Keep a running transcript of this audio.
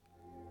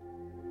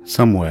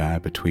Somewhere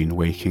between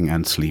waking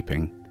and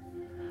sleeping,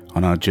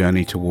 on our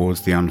journey towards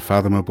the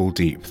unfathomable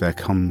deep, there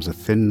comes a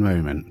thin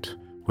moment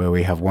where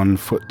we have one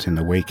foot in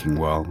the waking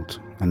world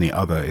and the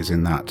other is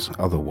in that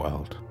other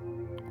world,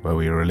 where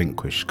we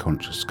relinquish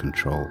conscious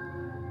control.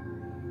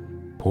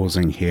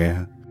 Pausing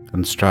here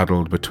and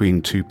straddled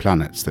between two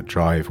planets that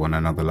drive one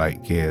another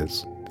like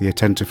gears, the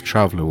attentive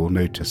traveller will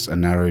notice a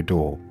narrow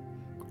door,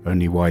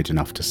 only wide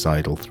enough to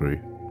sidle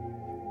through.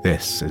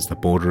 This is the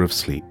border of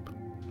sleep,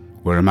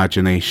 where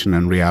imagination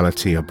and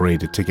reality are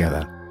braided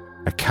together,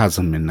 a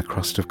chasm in the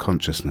crust of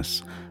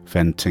consciousness,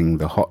 venting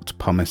the hot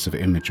pumice of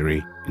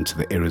imagery into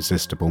the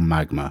irresistible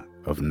magma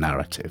of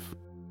narrative.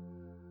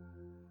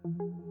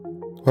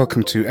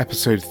 Welcome to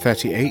episode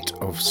 38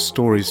 of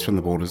Stories from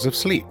the Borders of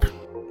Sleep,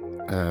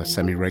 a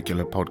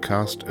semi-regular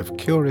podcast of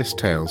curious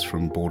tales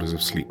from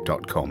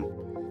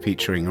bordersofsleep.com,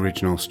 featuring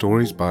original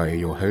stories by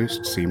your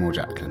host, Seymour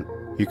Jacklin.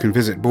 You can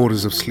visit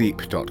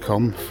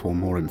bordersofsleep.com for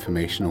more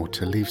information or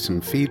to leave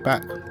some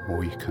feedback,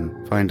 or you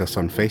can find us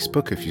on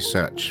Facebook if you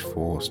search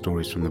for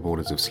Stories from the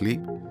Borders of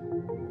Sleep.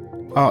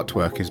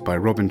 Artwork is by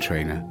Robin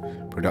Traynor,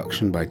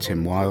 production by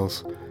Tim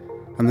Wiles,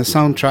 and the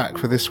soundtrack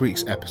for this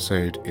week's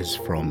episode is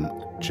from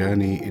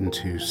Journey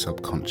into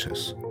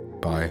Subconscious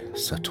by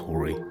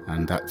Satori,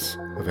 and that's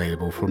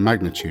available from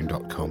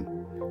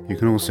magnatune.com. You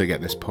can also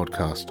get this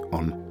podcast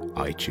on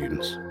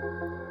iTunes.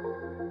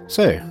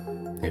 So,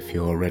 if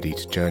you're ready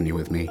to journey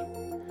with me,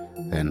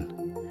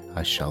 then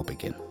I shall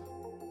begin.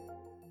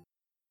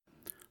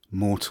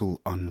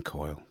 Mortal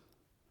Uncoil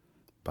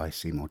by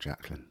Seymour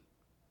Jacklin.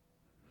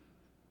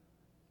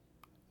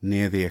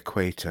 Near the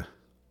equator,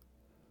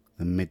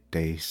 the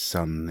midday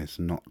sun is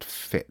not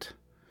fit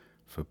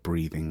for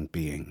breathing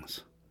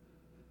beings.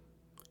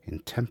 In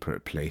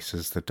temperate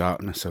places, the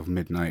darkness of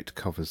midnight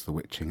covers the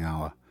witching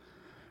hour,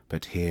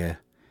 but here,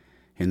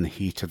 in the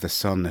heat of the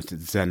sun at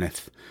its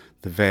zenith,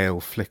 the veil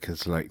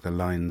flickers like the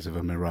lines of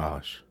a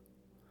mirage.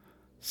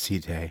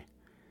 Sidhe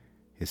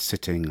is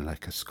sitting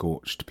like a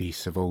scorched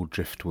piece of old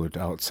driftwood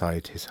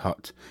outside his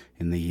hut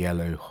in the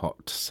yellow,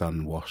 hot,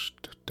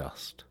 sun-washed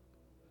dust.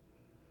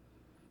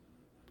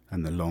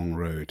 And the long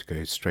road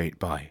goes straight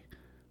by,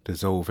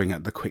 dissolving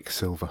at the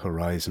quicksilver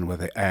horizon where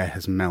the air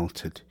has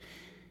melted.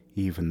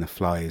 Even the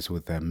flies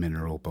with their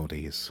mineral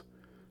bodies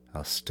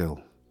are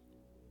still.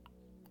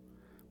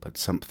 But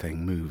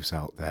something moves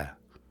out there,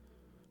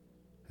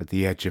 at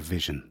the edge of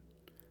vision,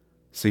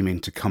 seeming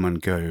to come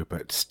and go,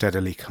 but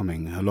steadily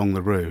coming along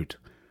the road,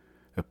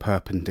 a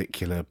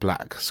perpendicular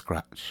black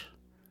scratch.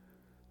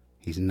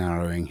 He's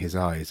narrowing his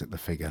eyes at the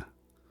figure.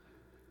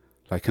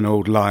 Like an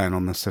old lion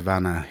on the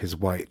savannah, his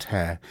white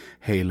hair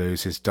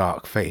halos his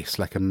dark face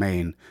like a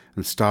mane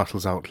and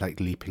startles out like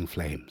leaping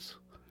flames.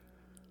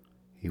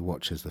 He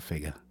watches the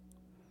figure.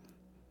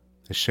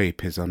 The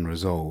shape is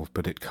unresolved,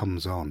 but it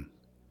comes on.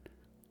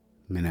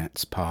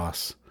 Minutes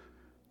pass.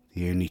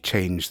 The only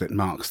change that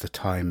marks the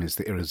time is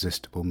the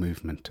irresistible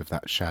movement of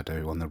that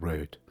shadow on the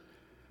road.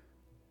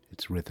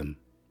 Its rhythm.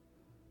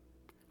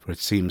 For it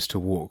seems to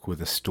walk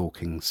with a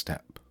stalking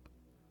step.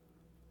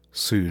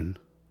 Soon,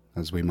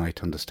 as we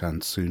might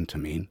understand soon to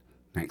mean,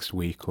 next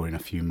week or in a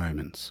few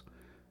moments,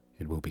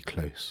 it will be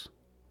close.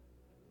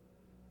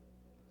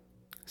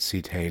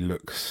 Sidhe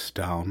looks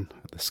down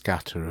at the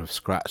scatter of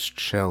scratched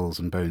shells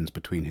and bones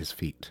between his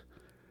feet.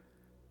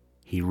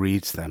 He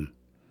reads them.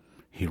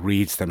 He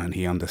reads them and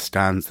he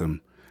understands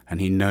them,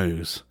 and he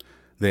knows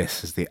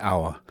this is the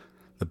hour,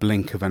 the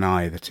blink of an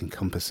eye that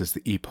encompasses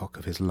the epoch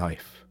of his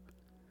life.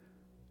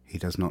 He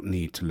does not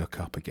need to look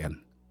up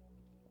again.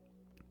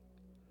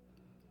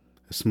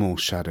 A small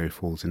shadow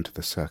falls into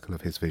the circle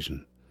of his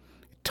vision.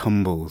 It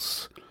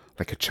tumbles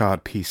like a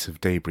charred piece of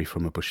debris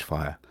from a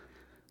bushfire,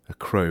 a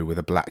crow with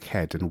a black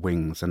head and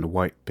wings and a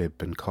white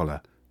bib and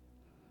collar.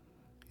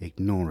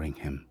 Ignoring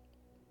him,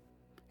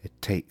 it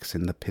takes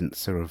in the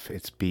pincer of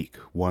its beak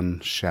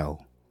one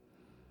shell.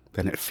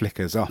 Then it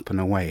flickers up and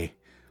away.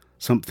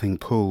 Something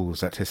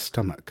pulls at his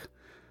stomach.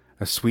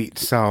 A sweet,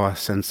 sour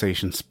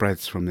sensation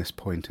spreads from this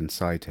point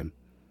inside him.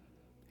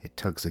 It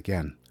tugs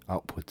again,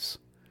 upwards.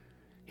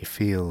 He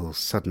feels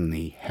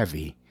suddenly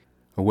heavy,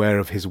 aware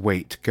of his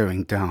weight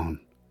going down.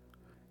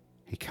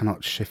 He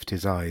cannot shift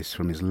his eyes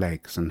from his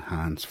legs and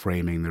hands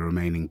framing the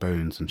remaining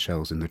bones and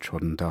shells in the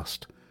trodden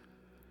dust.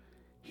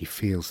 He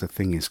feels the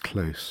thing is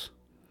close.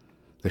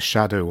 The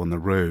shadow on the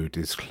road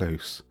is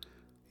close.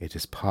 It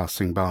is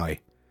passing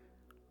by.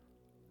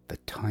 The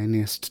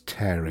tiniest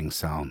tearing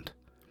sound.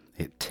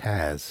 It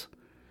tears.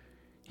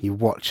 He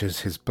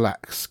watches his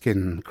black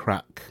skin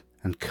crack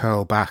and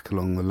curl back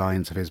along the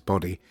lines of his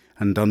body,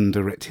 and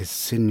under it his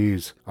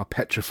sinews are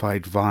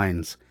petrified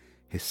vines.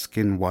 His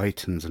skin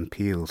whitens and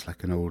peels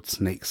like an old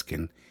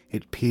snakeskin.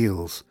 It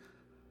peels,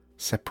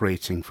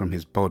 separating from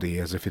his body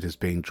as if it is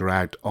being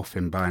dragged off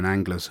him by an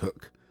angler's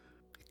hook.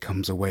 It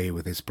comes away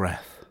with his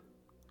breath.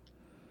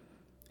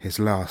 His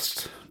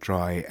last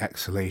dry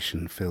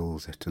exhalation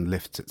fills it and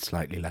lifts it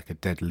slightly like a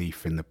dead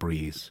leaf in the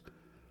breeze.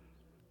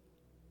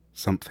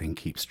 Something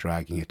keeps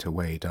dragging it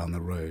away down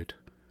the road,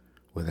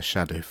 where the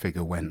shadow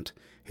figure went,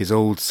 his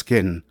old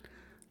skin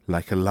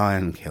like a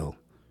lion kill,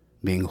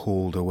 being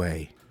hauled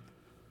away.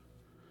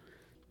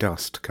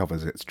 Dust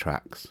covers its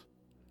tracks.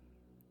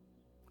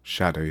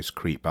 Shadows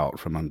creep out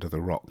from under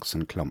the rocks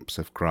and clumps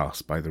of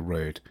grass by the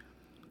road,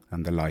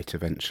 and the light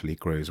eventually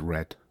grows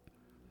red.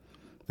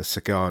 The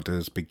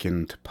cicadas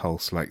begin to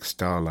pulse like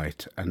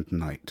starlight, and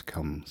night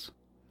comes.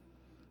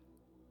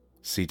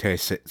 Site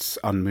sits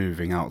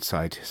unmoving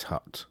outside his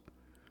hut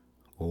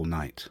all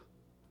night.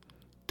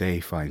 Day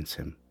finds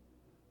him.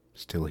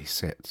 Still he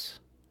sits.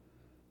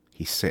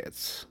 He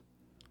sits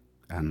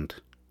and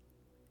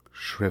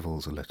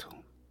shrivels a little.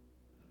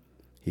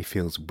 He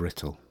feels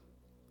brittle.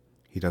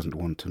 He doesn't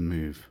want to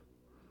move.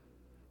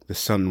 The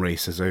sun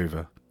races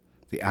over.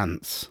 The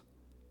ants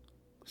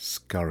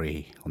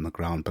scurry on the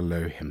ground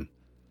below him.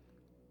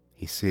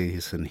 He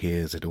sees and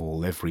hears it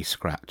all, every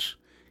scratch.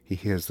 He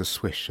hears the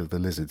swish of the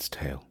lizard's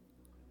tail.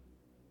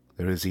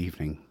 There is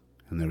evening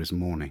and there is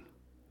morning.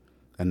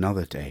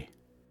 Another day.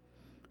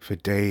 For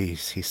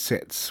days he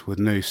sits with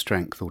no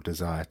strength or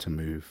desire to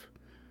move.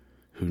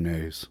 Who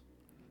knows?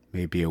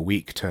 Maybe a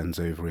week turns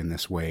over in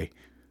this way.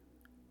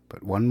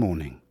 But one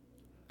morning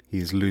he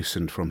is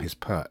loosened from his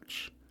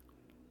perch.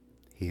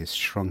 He is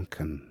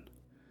shrunken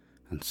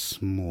and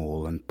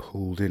small and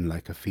pulled in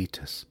like a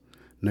fetus,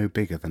 no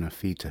bigger than a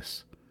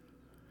fetus.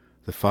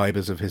 The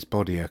fibres of his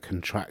body are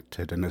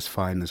contracted and as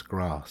fine as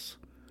grass.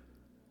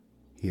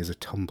 He is a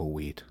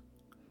tumbleweed.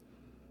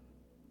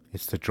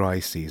 It's the dry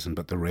season,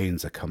 but the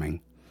rains are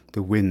coming.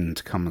 The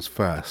wind comes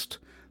first.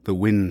 The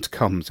wind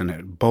comes and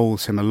it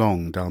bowls him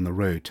along down the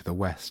road to the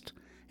west.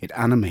 It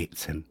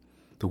animates him.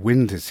 The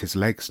wind is his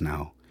legs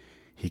now.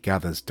 He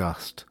gathers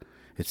dust.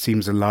 It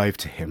seems alive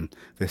to him,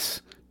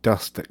 this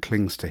dust that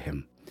clings to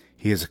him.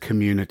 He is a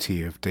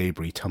community of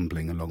debris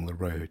tumbling along the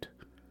road.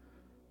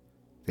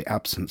 The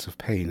absence of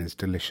pain is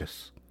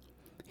delicious.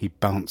 He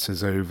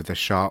bounces over the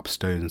sharp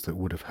stones that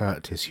would have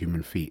hurt his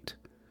human feet.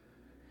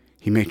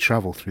 He may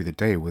travel through the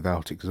day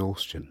without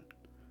exhaustion.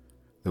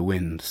 The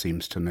wind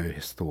seems to know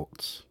his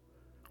thoughts,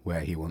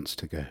 where he wants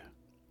to go.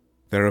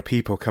 There are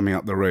people coming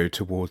up the road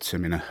towards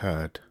him in a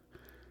herd,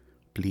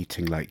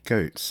 bleating like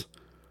goats.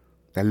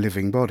 Their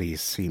living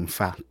bodies seem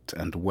fat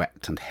and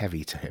wet and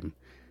heavy to him.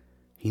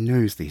 He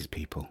knows these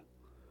people.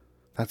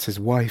 That's his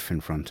wife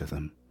in front of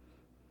them.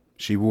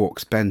 She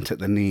walks bent at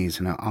the knees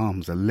and her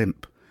arms are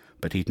limp,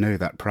 but he'd know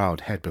that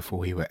proud head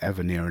before he were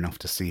ever near enough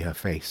to see her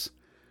face.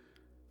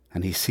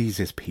 And he sees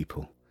his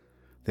people.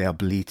 They are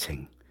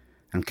bleating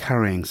and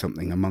carrying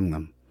something among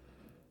them.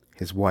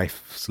 His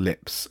wife's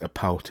lips are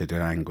pouted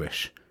in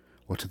anguish.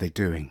 What are they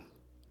doing?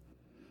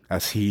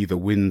 As he, the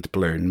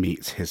wind-blown,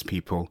 meets his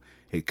people,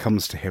 it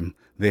comes to him,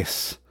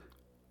 this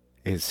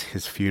is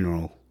his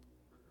funeral.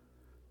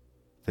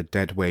 The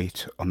dead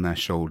weight on their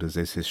shoulders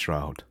is his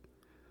shroud.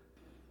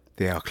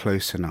 They are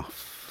close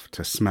enough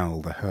to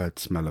smell the herd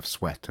smell of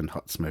sweat and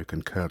hot smoke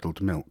and curdled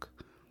milk.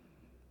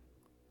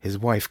 His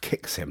wife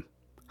kicks him.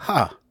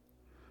 Ha!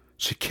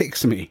 She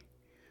kicks me.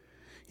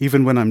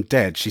 Even when I'm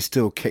dead, she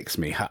still kicks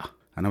me, ha!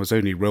 And I was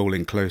only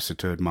rolling closer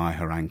to admire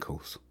her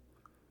ankles.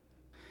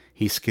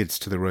 He skids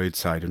to the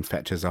roadside and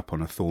fetches up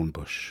on a thorn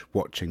bush,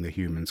 watching the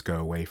humans go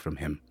away from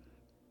him,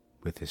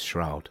 with his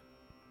shroud.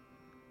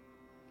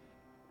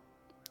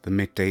 The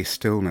midday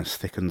stillness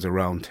thickens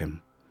around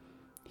him.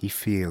 He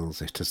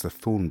feels it as the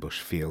thorn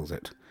bush feels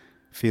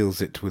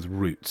it with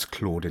roots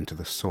clawed into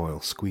the soil,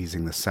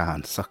 squeezing the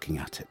sand, sucking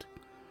at it.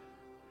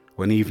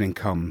 When evening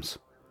comes,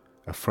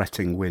 a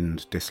fretting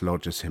wind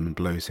dislodges him and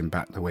blows him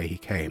back the way he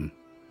came,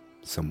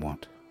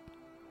 somewhat.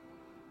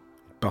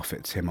 It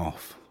buffets him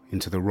off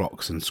into the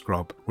rocks and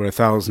scrub, where a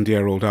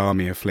 1,000-year-old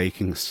army of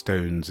flaking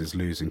stones is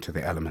losing to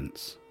the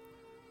elements.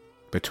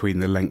 Between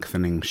the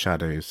lengthening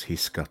shadows he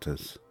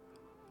scutters.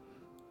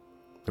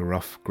 The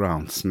rough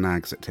ground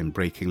snags at him,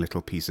 breaking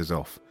little pieces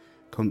off,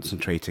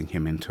 concentrating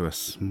him into a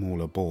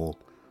smaller ball.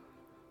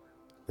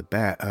 The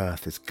bare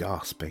earth is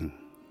gasping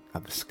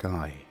at the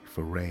sky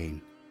for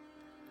rain.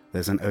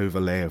 There's an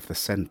overlay of the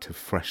scent of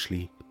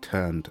freshly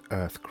turned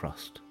earth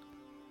crust.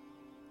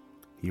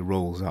 He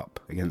rolls up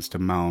against a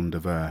mound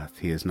of earth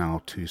he is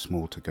now too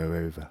small to go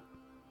over.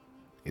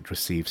 It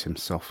receives him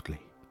softly.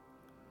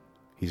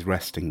 He's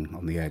resting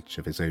on the edge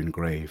of his own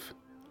grave.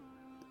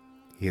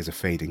 He is a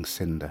fading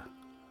cinder,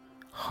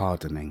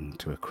 hardening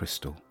to a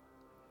crystal.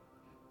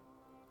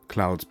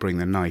 Clouds bring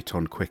the night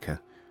on quicker.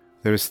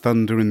 There is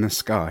thunder in the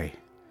sky.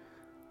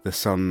 The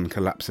sun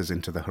collapses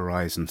into the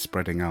horizon,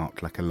 spreading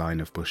out like a line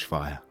of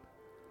bushfire.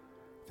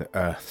 The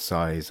earth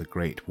sighs a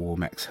great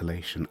warm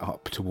exhalation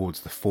up towards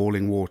the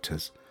falling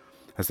waters.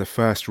 As the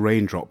first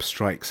raindrop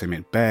strikes him,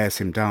 it bears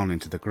him down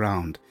into the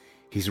ground.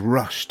 He's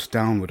rushed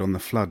downward on the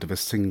flood of a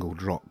single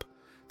drop.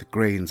 The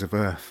grains of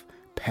earth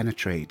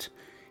penetrate.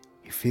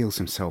 He feels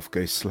himself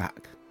go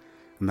slack,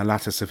 and the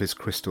lattice of his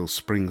crystal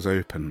springs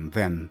open,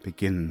 then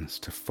begins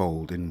to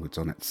fold inwards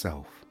on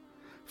itself.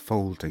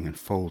 Folding and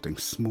folding,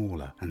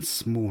 smaller and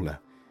smaller.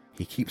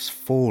 He keeps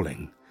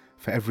falling,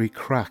 for every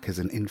crack is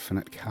an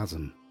infinite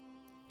chasm.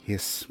 He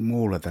is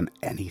smaller than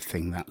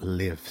anything that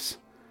lives.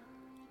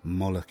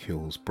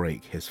 Molecules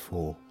break his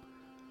fall,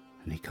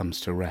 and he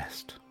comes to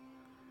rest.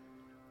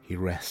 He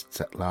rests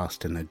at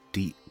last in a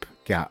deep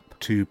gap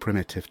too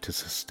primitive to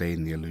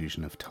sustain the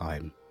illusion of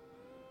time.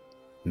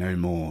 No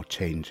more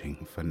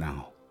changing for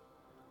now.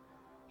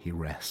 He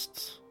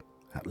rests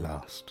at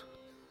last.